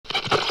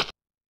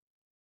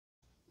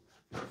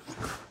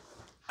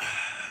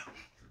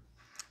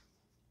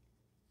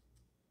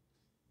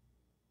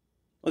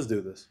Let's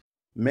do this.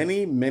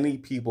 Many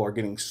people are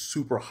getting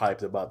super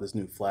hyped about this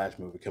new Flash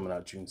movie coming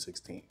out June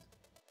 16th.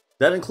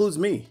 That includes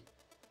me.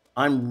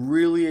 I'm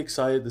really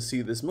excited to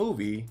see this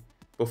movie,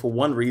 but for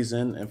one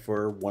reason and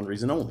for one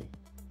reason only.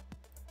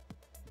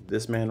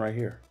 This man right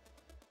here.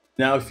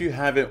 Now, if you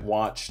haven't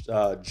watched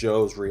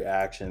Joe's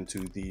reaction to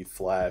the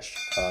Flash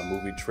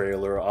movie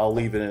trailer, I'll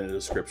leave it in the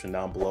description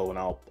down below and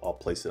I'll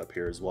place it up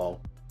here as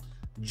well.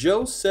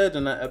 Joe said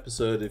in that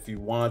episode, if you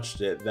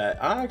watched it,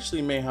 that I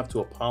actually may have to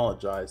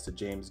apologize to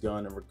James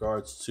Gunn in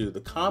regards to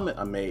the comment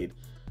I made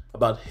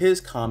about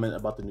his comment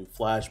about the new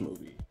Flash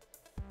movie.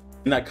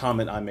 And that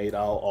comment I made,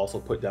 I'll also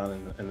put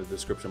down in the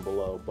description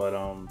below. But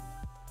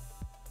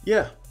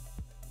yeah,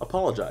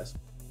 apologize.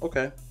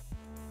 Okay,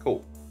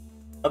 cool.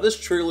 Now this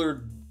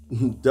trailer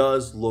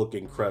does look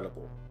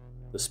incredible.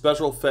 The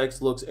special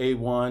effects looks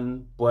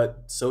A1,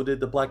 but so did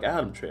the Black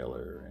Adam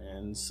trailer,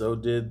 and so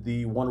did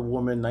the Wonder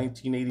Woman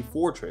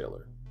 1984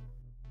 trailer.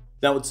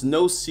 Now, it's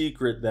no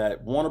secret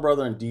that Warner Bros.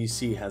 And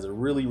DC has a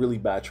really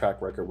bad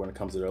track record when it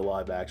comes to their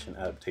live action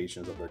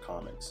adaptations of their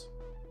comics.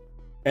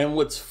 And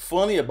what's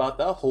funny about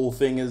that whole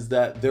thing is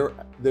that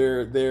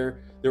their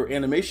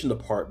animation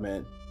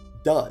department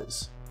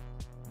does.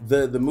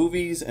 The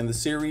movies and the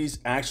series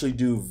actually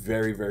do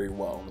very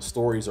well, and the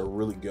stories are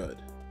really good.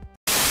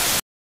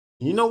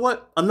 You know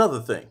what? Another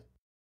thing.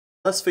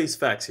 Let's face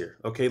facts here,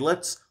 okay?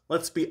 Let's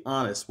be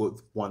honest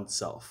with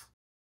oneself.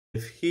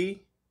 If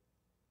he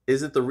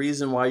isn't the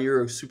reason why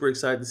you're super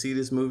excited to see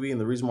this movie and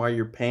the reason why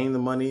you're paying the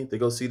money to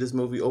go see this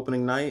movie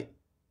opening night.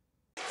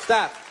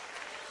 Stop.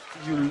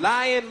 You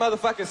lying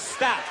motherfucker,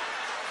 stop.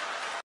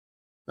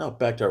 Now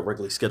back to our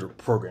regularly scheduled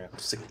program. I'm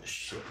sick of this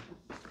shit.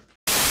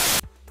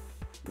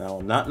 Now,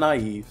 I'm not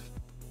naive.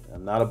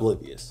 I'm not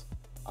oblivious.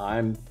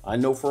 I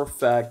know for a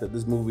fact that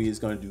this movie is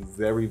going to do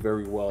very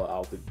well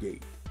out the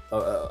gate.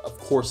 Of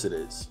course it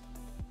is.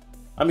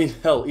 I mean,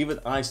 hell, even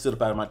I stood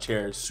up out of my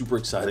chair super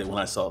excited when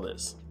I saw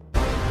this.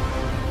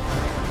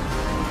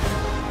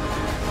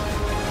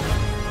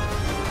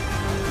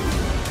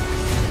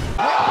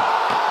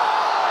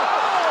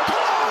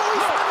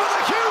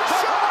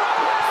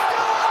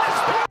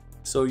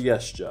 So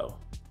yes, Joe,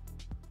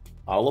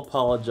 I'll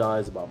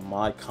apologize about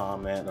my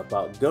comment,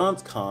 about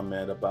Gunn's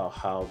comment about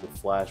how the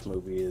Flash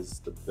movie is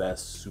the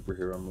best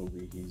superhero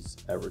movie he's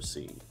ever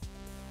seen.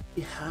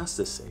 He has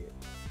to say it.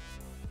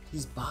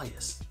 He's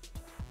biased.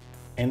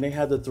 And they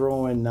had to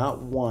throw in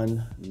not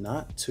one,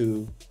 not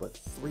two, but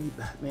 3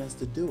 Batmans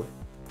to do it.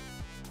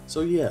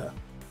 So yeah,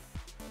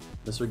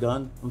 Mr.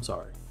 Gunn, I'm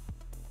sorry.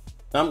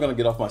 Now I'm gonna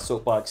get off my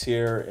soapbox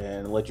here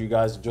and let you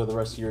guys enjoy the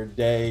rest of your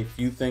day. If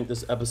you think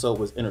this episode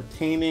was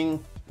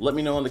entertaining, let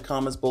me know in the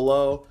comments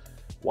below.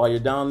 While you're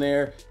down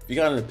there, if you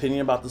got an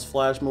opinion about this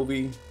Flash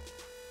movie,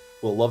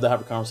 we'll love to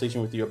have a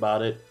conversation with you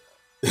about it.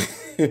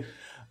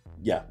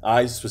 Yeah,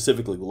 I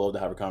specifically would love to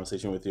have a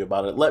conversation with you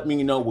about it. Let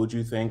me know what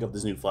you think of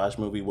this new Flash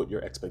movie, what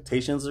your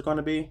expectations are going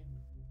to be.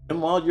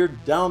 And while you're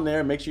down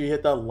there, make sure you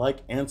hit that like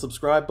and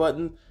subscribe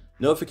button.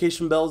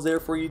 Notification bell's there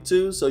for you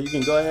too, so you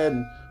can go ahead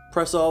and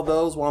press all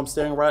those while I'm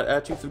staring right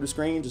at you through the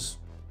screen. Just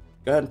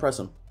go ahead and press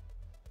them.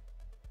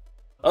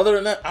 Other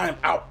than that, I am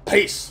out.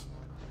 Peace.